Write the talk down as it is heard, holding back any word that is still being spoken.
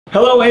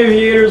Hello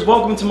aviators,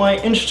 welcome to my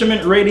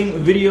instrument rating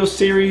video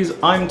series.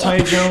 I'm Ty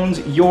Jones,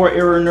 your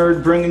aero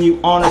nerd, bringing you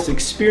honest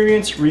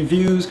experience,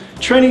 reviews,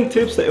 training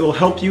tips that will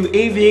help you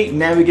aviate,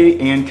 navigate,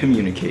 and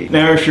communicate.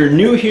 Now if you're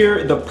new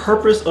here, the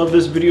purpose of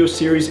this video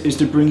series is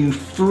to bring you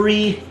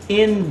free,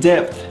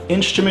 in-depth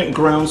instrument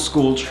ground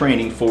school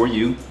training for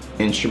you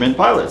instrument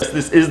pilots.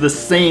 This is the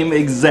same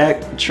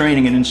exact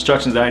training and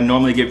instructions that I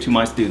normally give to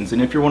my students.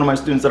 And if you're one of my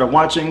students that are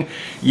watching,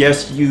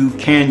 yes, you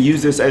can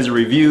use this as a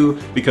review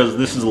because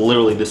this is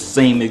literally the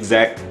same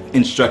exact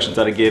instructions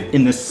that I give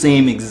in the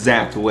same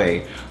exact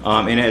way.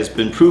 And it has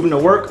been proven to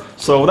work.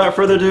 So without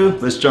further ado,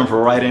 let's jump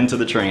right into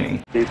the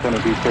training. It's going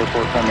to be Air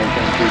Force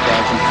maintain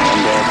 3000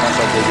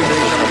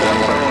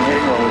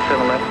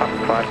 and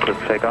contact with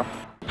 5 takeoff.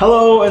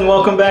 Hello and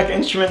welcome back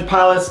instrument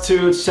pilots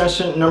to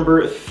session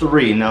number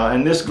 3. Now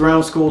in this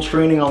ground school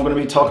training I'm going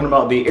to be talking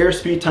about the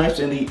airspeed types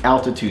and the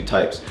altitude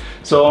types.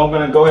 So I'm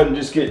going to go ahead and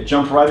just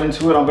jump right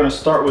into it. I'm going to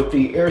start with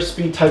the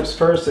airspeed types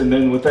first, and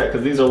then with that,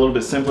 because these are a little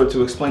bit simpler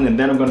to explain, and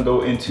then I'm going to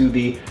go into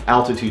the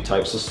altitude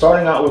types. So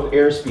starting out with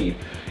airspeed.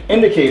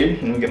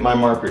 Indicated, let me get my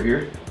marker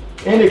here.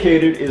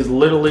 Indicated is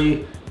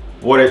literally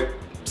what it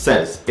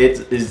says.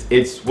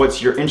 It's what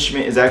your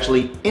instrument is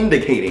actually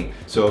indicating.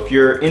 So if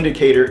your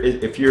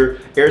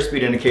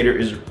airspeed indicator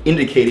is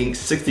indicating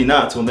 60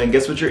 knots, well then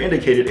guess what your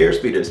indicated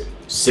airspeed is?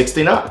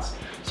 60 knots.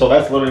 So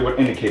that's literally what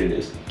indicated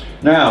is.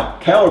 Now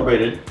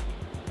calibrated,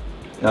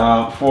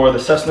 for the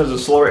Cessnas and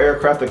slower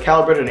aircraft, the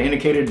calibrated and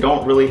indicated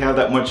don't really have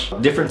that much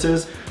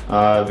differences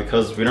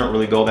because we don't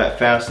really go that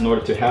fast in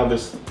order to have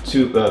this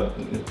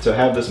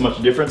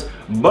much difference.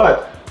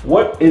 But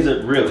what is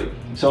it really?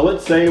 So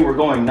let's say we're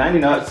going 90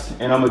 knots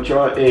and I'm gonna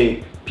draw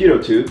a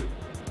pitot tube.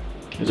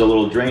 There's a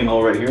little drain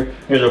hole right here.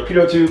 Here's our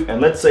pitot tube, and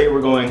let's say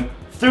we're going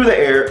through the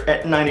air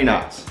at 90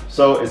 knots.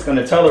 So it's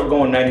gonna tell that we're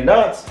going 90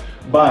 knots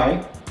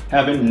by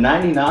having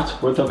 90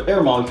 knots worth of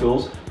air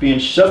molecules being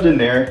shoved in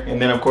there,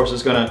 and then of course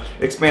it's gonna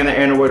expand the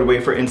aneroid away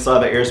for inside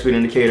the airspeed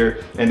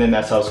indicator, and then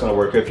that's how it's gonna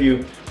work. If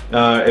you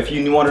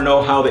want to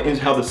know how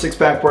the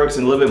six-pack works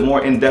and a little bit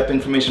more in-depth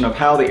information of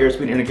how the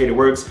airspeed indicator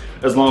works,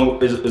 as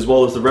well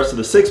as the rest of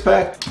the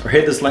six-pack,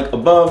 hit this link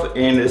above,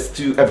 and it's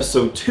to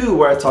episode 2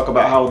 where I talk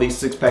about how these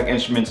six-pack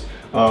instruments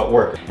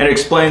work. And it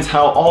explains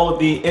how all of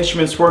the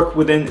instruments work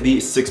within the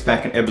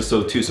six-pack in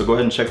episode 2. So go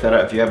ahead and check that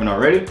out if you haven't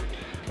already.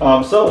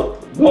 So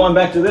going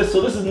back to this,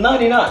 so this is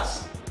 90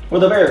 knots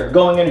worth of air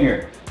going in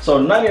here. So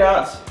 90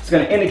 knots, it's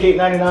going to indicate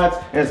 90 knots,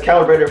 and it's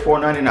calibrated for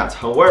 90 knots.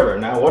 However,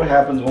 now what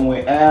happens when we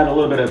add a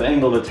little bit of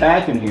angle of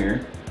attack in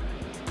here?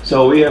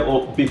 So we have,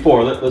 well,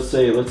 before, let's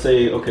say,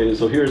 okay,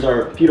 so here's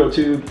our pitot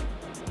tube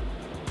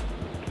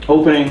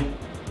opening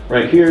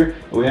right here.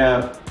 We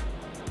have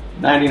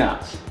 90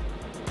 knots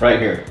right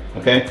here,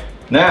 okay?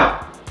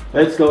 Now,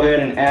 let's go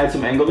ahead and add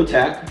some angle of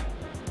attack.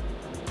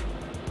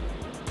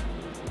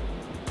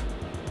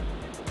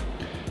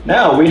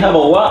 Now we have a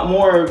lot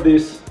more of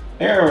this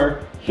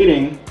air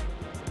hitting,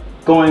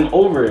 going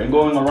over it and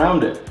going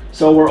around it.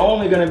 So we're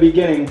only going to be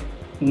getting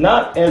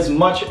not as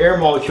much air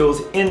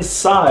molecules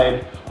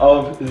inside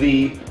of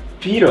the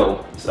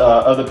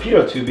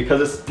pitot tube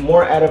because it's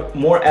more at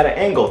an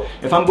angle.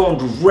 If I'm going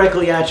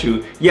directly at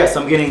you, yes,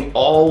 I'm getting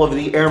all of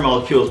the air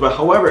molecules, but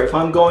however, if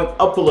I'm going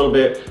up a little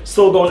bit,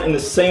 still going in the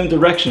same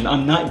direction,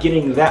 I'm not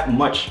getting that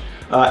much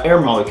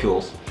air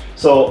molecules.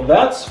 So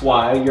that's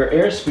why your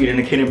airspeed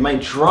indicator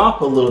might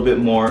drop a little bit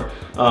more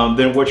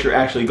than what you're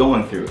actually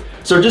going through.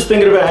 So just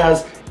think of it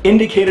as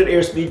indicated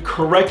airspeed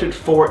corrected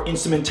for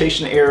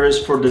instrumentation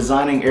errors, for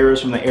designing errors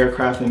from the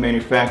aircraft and the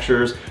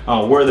manufacturers,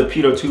 where the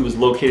pitot tube is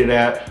located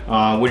at,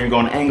 when you're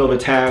going angle of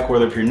attack,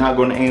 whether if you're not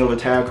going angle of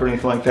attack or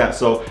anything like that.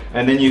 So,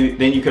 and then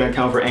you can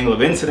account for angle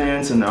of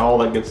incidence and all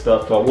that good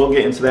stuff. We'll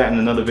get into that in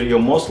another video.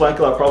 Most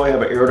likely I'll probably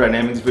have an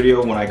aerodynamics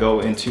video when I go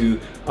into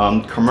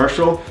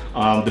commercial.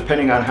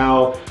 Depending on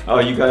how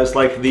you guys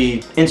like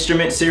the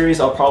instrument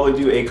series, I'll probably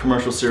do a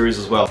commercial series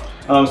as well.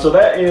 So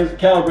that is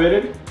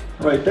calibrated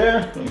right there.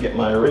 Let me get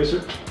my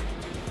eraser.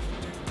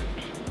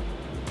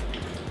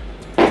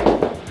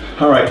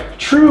 All right,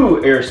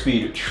 true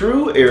airspeed.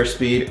 True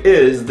airspeed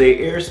is the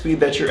airspeed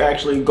that you're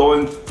actually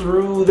going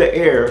through the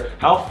air.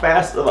 How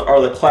fast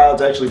are the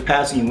clouds actually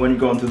passing you when you're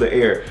going through the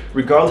air?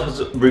 Regardless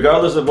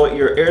of what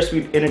your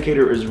airspeed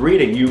indicator is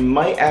reading, you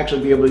might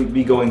actually be able to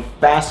be going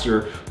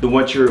faster than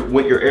what your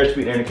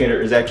airspeed indicator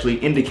is actually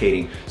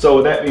indicating. So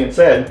with that being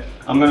said,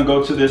 I'm going to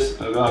go to this,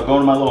 go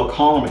to my little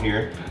column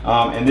here,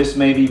 and this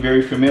may be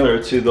very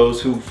familiar to those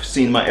who've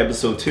seen my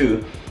episode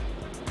 2.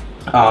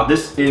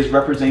 This is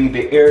representing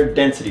the air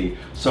density.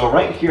 So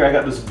right here, I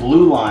got this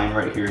blue line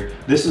right here.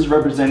 This is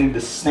representing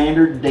the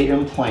standard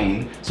datum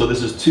plane. So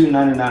this is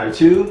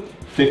 29902,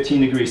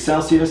 15 degrees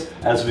Celsius.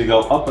 As we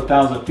go up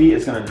 1,000 feet,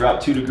 it's going to drop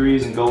 2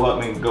 degrees and go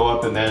up,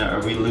 and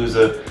then we lose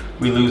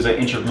an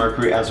inch of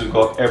mercury as we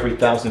go up every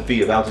 1,000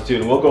 feet of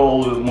altitude. And we'll go a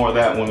little bit more of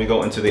that when we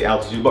go into the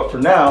altitude. But for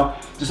now,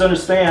 just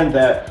understand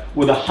that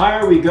with the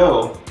higher we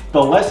go,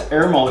 the less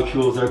air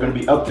molecules that are going to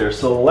be up there.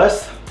 So the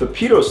less the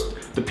pitot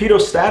the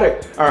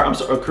pedostatic, or I'm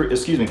sorry,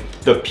 excuse me,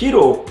 the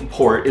pedal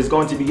port is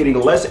going to be getting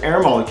less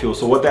air molecules.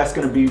 So what that's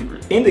going to be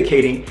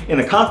indicating in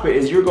the cockpit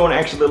is you're going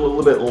actually a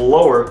little bit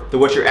lower than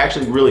what you're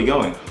actually really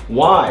going.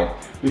 Why?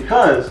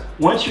 Because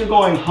once you're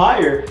going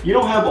higher, you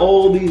don't have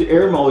all these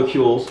air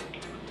molecules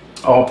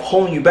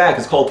pulling you back.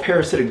 It's called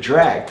parasitic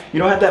drag. You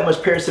don't have that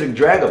much parasitic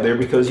drag up there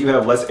because you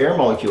have less air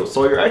molecules.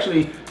 So you're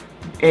actually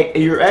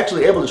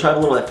able to travel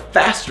a little bit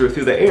faster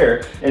through the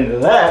air,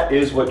 and that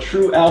is what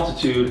true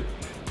altitude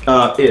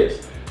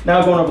is.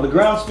 Now going over the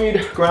ground speed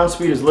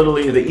is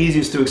literally the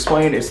easiest to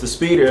explain. It's the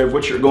speed at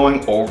which you're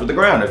going over the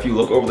ground. If you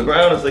look over the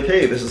ground, it's like,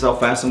 hey, this is how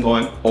fast I'm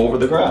going over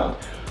the ground.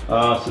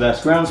 So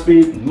that's ground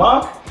speed.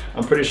 Mach,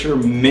 I'm pretty sure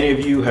many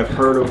of you have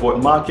heard of what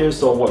Mach is.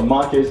 So what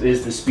Mach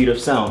is the speed of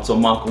sound. So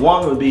Mach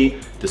 1 would be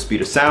the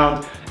speed of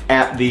sound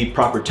at the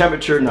proper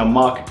temperature. Now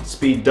Mach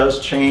speed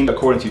does change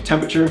according to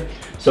temperature.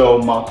 So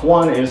Mach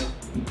 1 is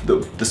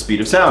the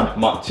speed of sound.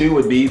 Mach 2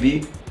 would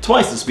be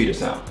twice the speed of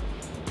sound.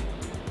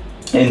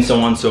 And so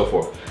on and so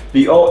forth.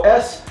 The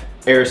OS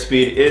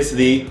airspeed is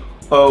the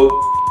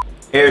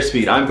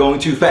airspeed. I'm going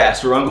too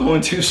fast, or I'm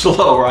going too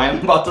slow, or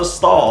I'm about to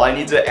stall. I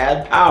need to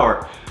add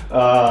power.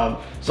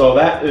 So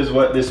that is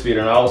what this speed,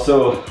 and I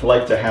also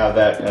like to have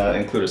that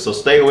included. So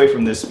stay away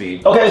from this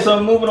speed. Okay,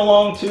 so moving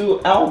along to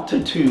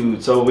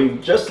altitude. So we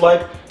just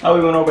like how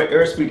we went over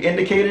airspeed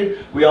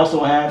indicated, we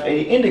also have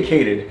a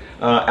indicated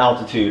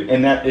altitude,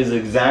 and that is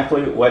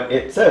exactly what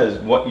it says,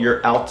 what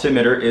your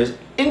altimeter is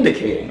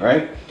indicating,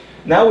 right?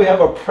 Now we have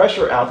a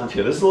pressure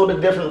altitude. This is a little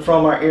bit different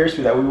from our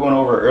airspeed that we went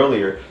over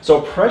earlier. So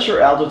pressure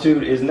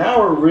altitude is now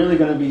we're really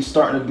going to be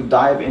starting to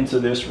dive into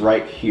this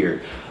right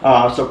here.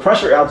 So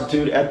pressure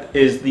altitude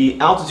is the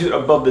altitude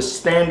above the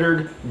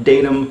standard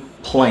datum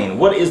plane.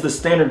 What is the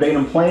standard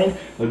datum plane?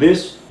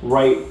 This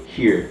right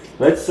here.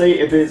 Let's say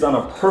if it's on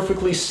a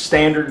perfectly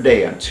standard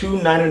day, on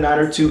 299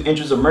 or 2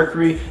 inches of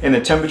mercury, and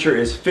the temperature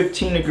is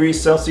 15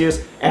 degrees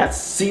Celsius at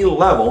sea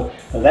level,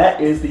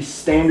 that is the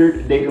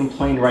standard datum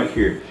plane right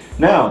here.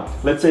 Now,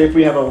 let's say if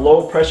we have a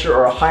low pressure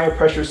or a high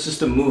pressure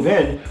system move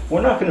in,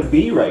 we're not going to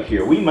be right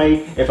here. We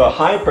might, if a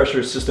high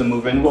pressure system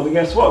move in, well, then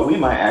guess what? We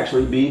might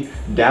actually be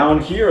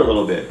down here a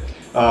little bit.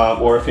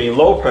 Or if a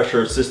low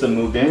pressure system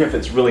moved in, if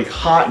it's really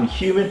hot and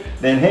humid,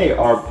 then hey,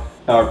 our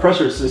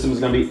pressure system is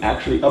going to be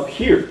actually up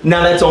here.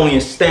 Now that's only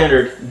a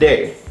standard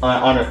day,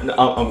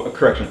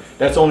 correction,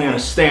 that's only on a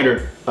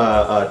standard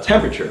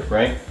temperature,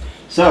 right?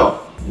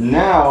 So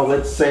now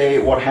let's say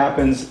what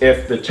happens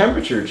if the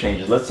temperature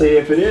changes. Let's say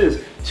if it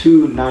is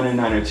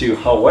 299 or 2,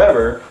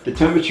 however, the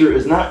temperature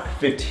is not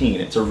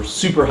 15, it's a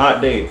super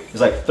hot day, it's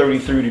like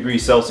 33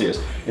 degrees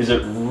Celsius. Is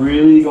it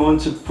really going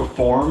to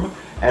perform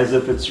as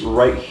if it's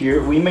right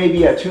here? We may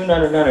be at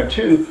 299 or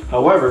 2,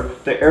 however,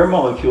 the air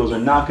molecules are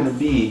not going to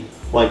be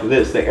like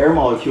this. The air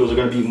molecules are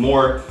going to be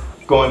more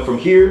going from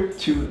here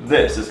to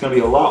this. It's going to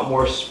be a lot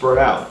more spread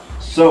out.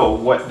 So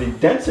what the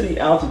density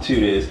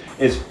altitude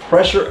is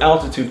pressure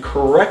altitude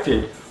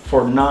corrected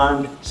for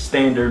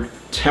non-standard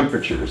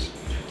temperatures.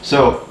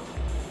 So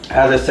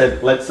as I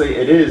said, let's say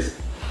it is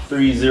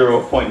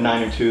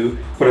 30.92,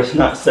 but it's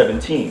not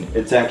 17.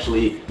 It's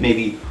actually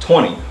maybe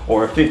 20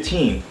 or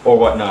 15 or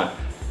whatnot.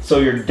 So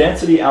your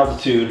density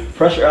altitude,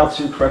 pressure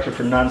altitude corrected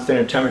for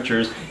non-standard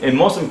temperatures, and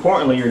most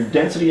importantly, your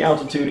density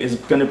altitude is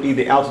going to be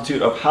the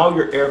altitude of how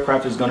your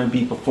aircraft is going to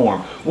be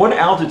performed. What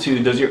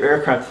altitude does your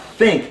aircraft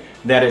think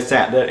that it's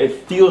at, that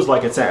it feels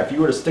like it's at? If you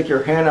were to stick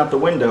your hand out the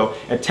window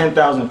at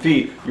 10,000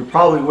 feet, you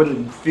probably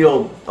wouldn't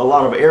feel a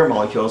lot of air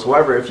molecules.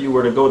 However, if you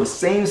were to go the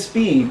same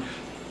speed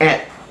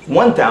at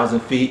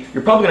 1,000 feet,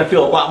 you're probably going to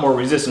feel a lot more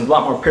resistance, a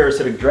lot more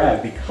parasitic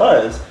drag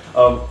because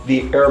of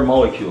the air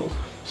molecules.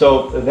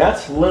 So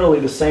that's literally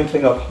the same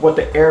thing of what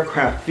the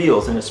aircraft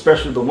feels, and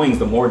especially the wings.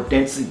 The more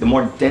dense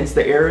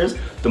the air is,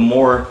 the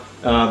more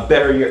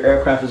better your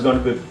aircraft is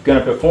going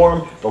to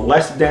perform. The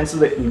less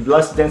density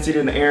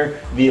in the air,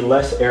 the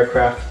less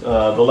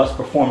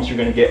performance you're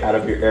going to get out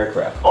of your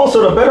aircraft.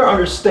 Also, to better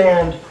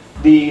understand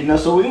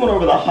so we went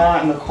over the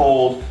hot and the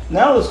cold.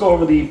 Now let's go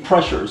over the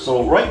pressure.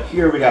 So right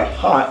here we got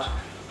hot.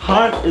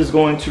 Hot is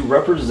going to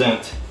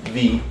represent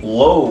the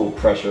low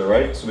pressure,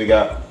 right? So we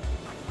got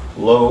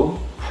low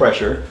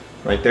pressure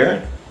right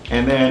there,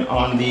 and then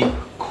on the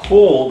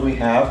cold we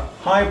have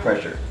high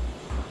pressure.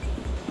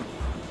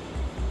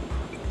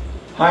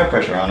 High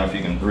pressure, I don't know if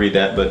you can read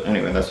that, but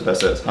anyway, that's what that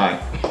says,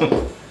 high.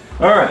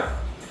 All right,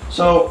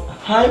 so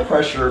high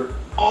pressure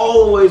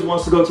always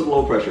wants to go to the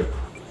low pressure,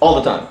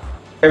 all the time,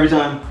 every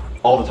time,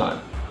 all the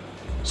time.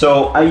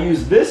 So I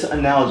use this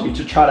analogy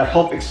to try to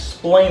help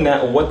explain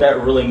that, what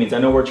that really means. I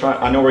know we're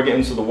getting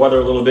into the weather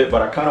a little bit,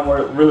 but I kind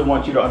of really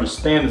want you to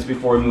understand this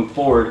before we move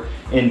forward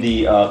in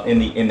the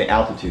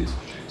altitudes.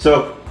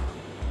 So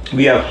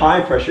we have high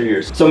pressure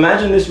here. So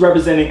imagine this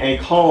representing a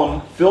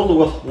column filled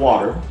with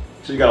water.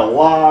 So you got a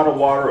lot of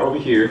water over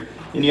here,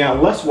 and you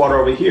have less water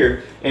over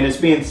here, and it's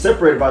being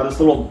separated by this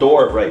little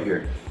door right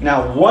here.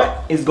 Now,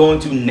 what is going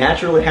to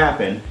naturally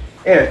happen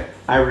if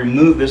I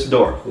remove this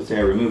door? Let's say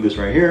I remove this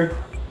right here.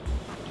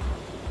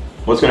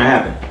 What's going to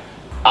happen?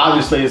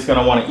 Obviously, it's going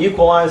to want to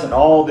equalize, and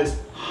all this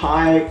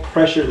high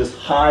pressure, this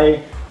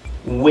high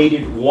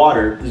weighted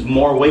water, there's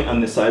more weight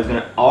on this side, is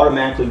going to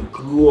automatically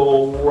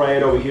go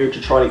right over here to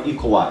try to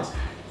equalize.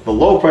 The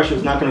low pressure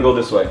is not going to go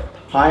this way.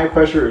 High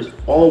pressure is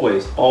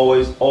always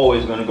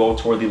going to go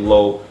toward the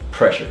low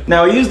pressure.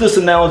 Now, I use this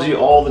analogy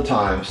all the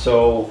time.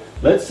 So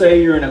let's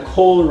say you're in a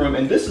cold room,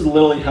 and this is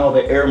literally how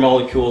the air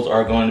molecules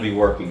are going to be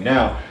working.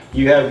 Now,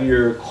 you have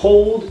your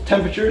cold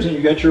temperatures and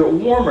you got your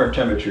warmer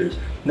temperatures.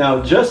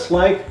 Now, just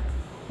like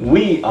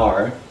we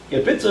are,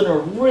 if it's in a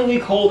really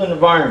cold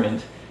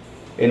environment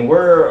and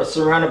we're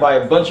surrounded by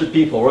a bunch of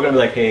people, we're gonna be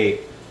like, hey,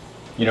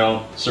 you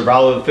know,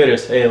 survival of the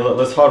fittest. Hey,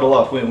 let's huddle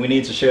up. We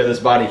need to share this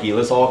body heat.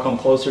 Let's all come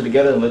closer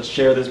together and let's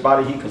share this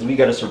body heat because we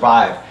got to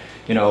survive.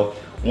 You know,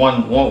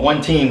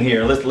 one team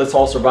here. Let's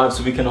all survive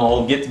so we can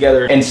all get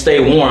together and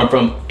stay warm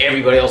from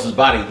everybody else's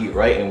body heat,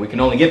 right? And we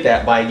can only get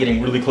that by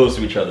getting really close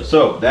to each other.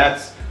 So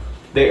that's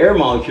the air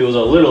molecules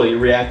are literally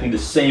reacting the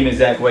same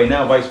exact way.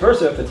 Now, vice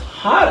versa, if it's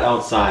hot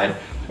outside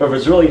or if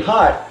it's really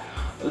hot,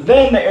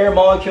 then the air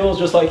molecules,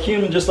 just like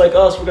humans, just like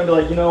us, we're gonna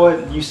be like, you know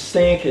what? You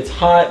stink. It's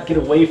hot. Get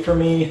away from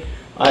me.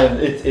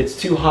 It's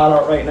too hot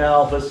out right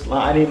now.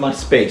 I need my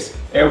space.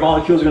 Air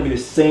molecules are going to be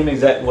the same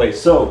exact way.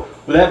 So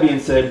with that being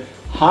said,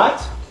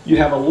 hot, you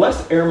have a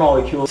less air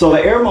molecule. So the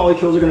air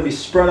molecules are going to be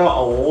spread out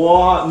a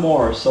lot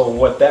more. So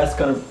what that's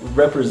going to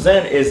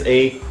represent is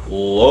a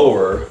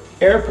lower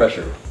air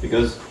pressure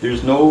because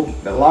there's a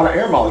lot of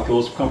air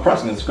molecules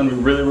compressing. It's going to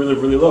be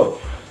really low.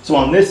 So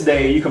on this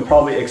day, you can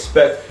probably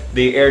expect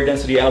the air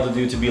density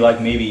altitude to be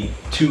like maybe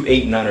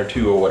 289 or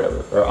 2 or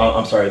whatever. Or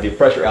I'm sorry, the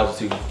pressure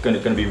altitude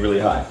going to be really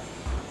high.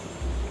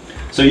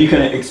 So you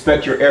can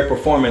expect your air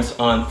performance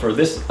for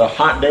this a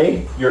hot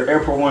day, your air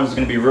performance is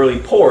going to be really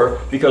poor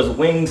because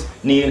wings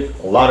need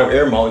a lot of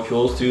air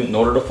molecules in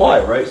order to fly,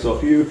 right? So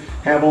if you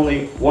have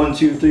only 1,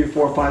 2, 3,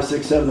 4, 5,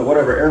 6, 7, or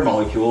whatever air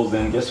molecules,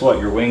 then guess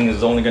what? Your wing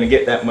is only going to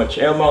get that much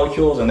air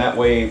molecules, and that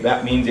way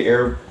that means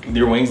your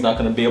wing's not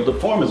going to be able to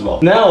perform as well.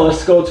 Now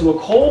let's go to a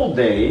cold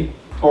day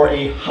or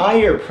a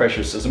higher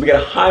pressure system. We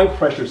got a high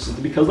pressure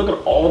system because look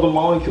at all the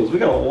molecules. We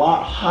got a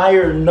lot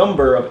higher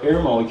number of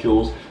air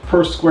molecules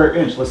per square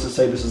inch. Let's just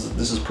say this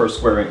is per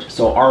square inch.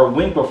 So our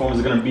wing performance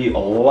is going to be a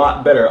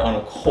lot better on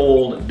a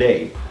cold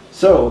day.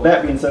 So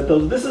that being said, though,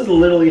 this is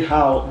literally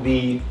how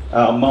the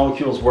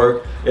molecules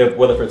work,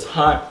 whether it's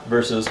hot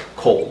versus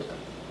cold.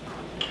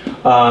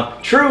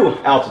 True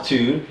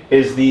altitude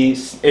is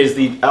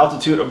the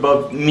altitude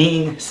above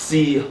mean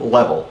sea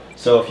level.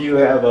 So if you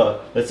have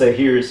let's say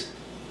here's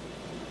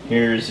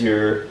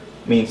your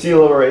mean sea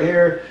level right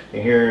here,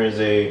 and here is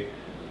a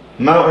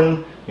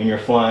mountain, and you're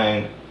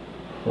flying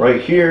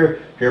right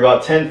here. You're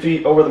about 10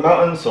 feet over the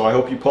mountain, so I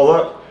hope you pull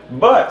up.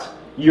 But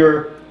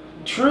your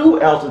true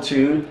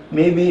altitude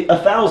may be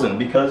 1,000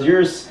 because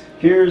here's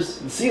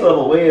the sea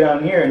level way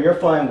down here, and you're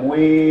flying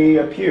way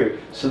up here.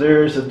 So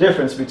there's a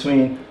difference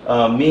between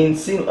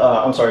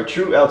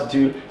true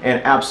altitude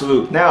and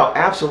absolute. Now,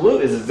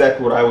 absolute is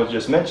exactly what I was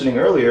just mentioning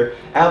earlier.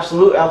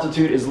 Absolute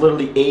altitude is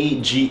literally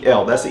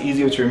AGL. That's the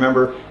easiest to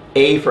remember.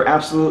 A for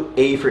absolute,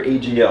 A for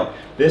AGL.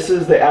 This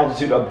is the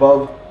altitude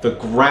above the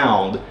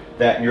ground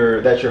that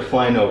you're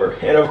flying over.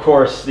 And of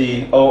course,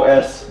 the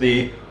OS,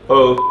 the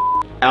O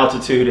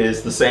altitude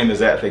is the same as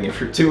that thing. If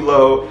you're too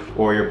low,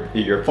 or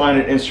you're flying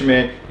an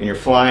instrument and you're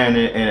flying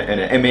in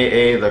an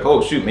MAA, like,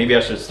 oh shoot, maybe I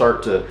should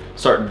start to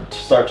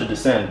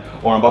descend,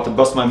 or I'm about to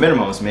bust my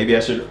minimums, maybe I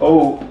should.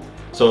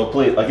 So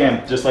please,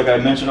 again, just like I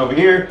mentioned over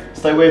here,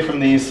 stay away from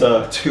these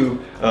two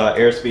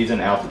airspeeds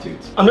and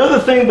altitudes. Another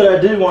thing that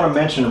I did want to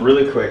mention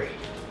really quick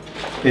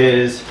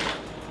is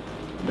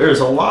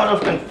there's a lot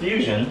of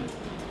confusion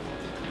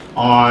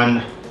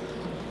on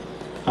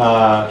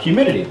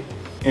humidity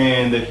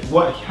and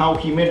how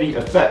humidity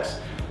affects.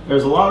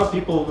 There's a lot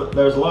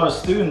of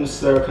students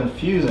that are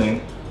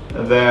confusing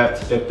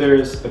that if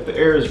the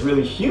air is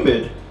really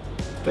humid,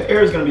 the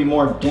air is going to be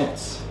more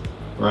dense,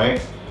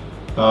 right?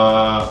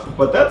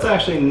 But that's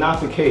actually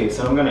not the case,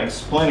 and I'm going to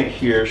explain it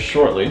here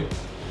shortly.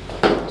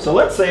 So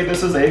let's say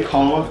this is a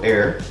column of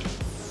air,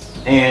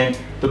 and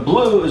the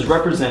blue is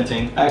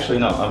representing, actually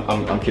no,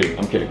 I'm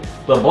kidding.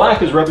 The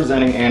black is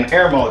representing an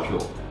air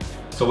molecule.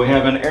 So we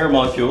have an air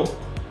molecule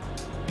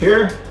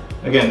here.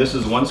 Again, this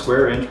is 1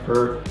 square inch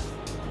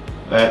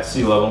at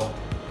sea level.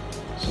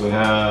 So we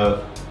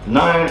have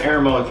 9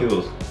 air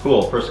molecules,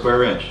 cool, per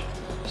square inch.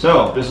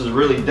 So this is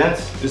really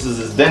dense. This is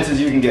as dense as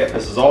you can get.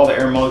 This is all the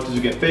air molecules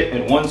you can fit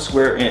in 1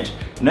 square inch.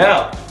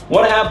 Now,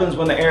 what happens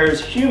when the air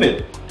is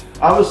humid?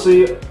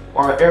 Obviously,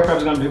 our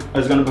aircraft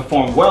is going to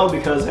perform well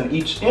because in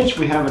each inch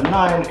we have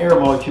 9 air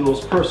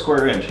molecules per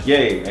square inch.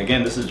 Yay!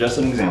 Again, this is just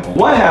an example.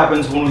 What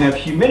happens when we have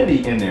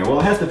humidity in there?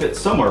 Well, it has to fit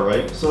somewhere,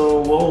 right?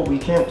 So, well, we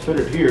can't fit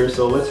it here.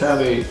 So let's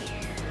have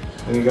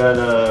we got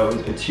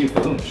it's humid.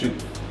 Oh, shoot!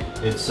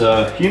 It's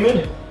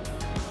humid.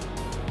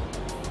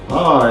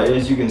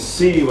 As you can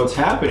see, what's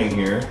happening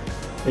here,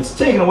 it's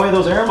taking away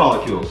those air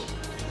molecules.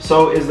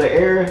 So is the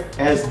air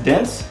as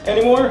dense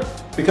anymore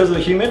because of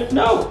the humid?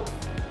 No.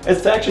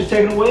 It's actually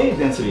taking away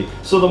density.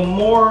 So the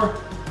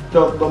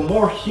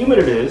more humid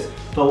it is,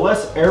 the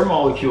less air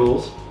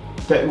molecules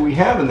that we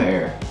have in the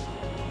air,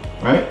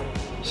 right?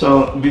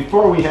 So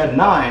before we had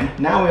 9,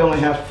 now we only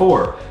have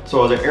 4.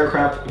 So is the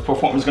aircraft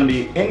performance going to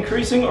be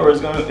increasing, or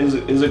is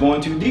it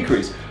going to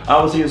decrease?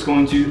 Obviously it's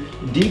going to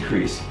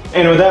decrease.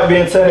 And with that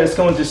being said, it's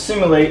going to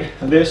simulate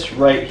this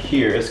right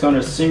here. It's going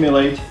to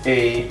simulate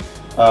a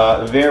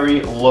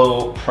very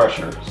low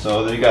pressure.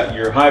 So you got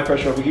your high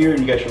pressure over here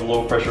and you got your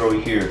low pressure over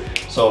here.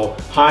 So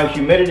high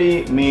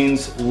humidity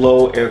means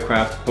low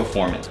aircraft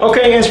performance.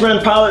 Okay,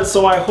 instrument pilots,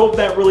 so I hope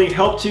that really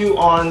helped you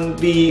on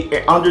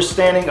the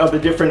understanding of the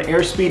different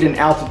airspeed and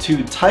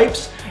altitude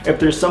types. If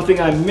there's something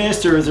I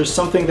missed, or is there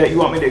something that you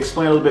want me to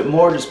explain a little bit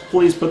more, just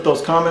please put those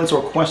comments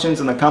or questions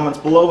in the comments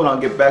below and I'll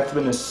get back to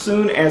them as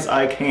soon as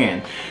I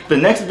can. The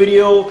next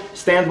video,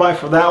 stand by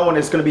for that one,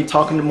 is going to be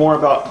talking more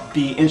about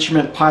the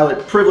instrument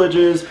pilot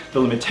privileges, the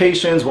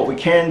limitations, what we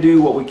can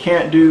do, what we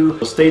can't do.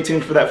 So stay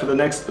tuned for that for the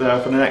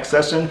next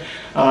session.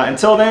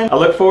 Until then, I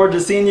look forward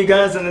to seeing you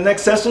guys in the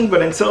next session,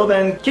 but until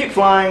then, keep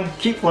flying,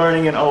 keep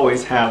learning, and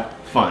always have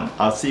fun.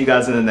 I'll see you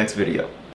guys in the next video.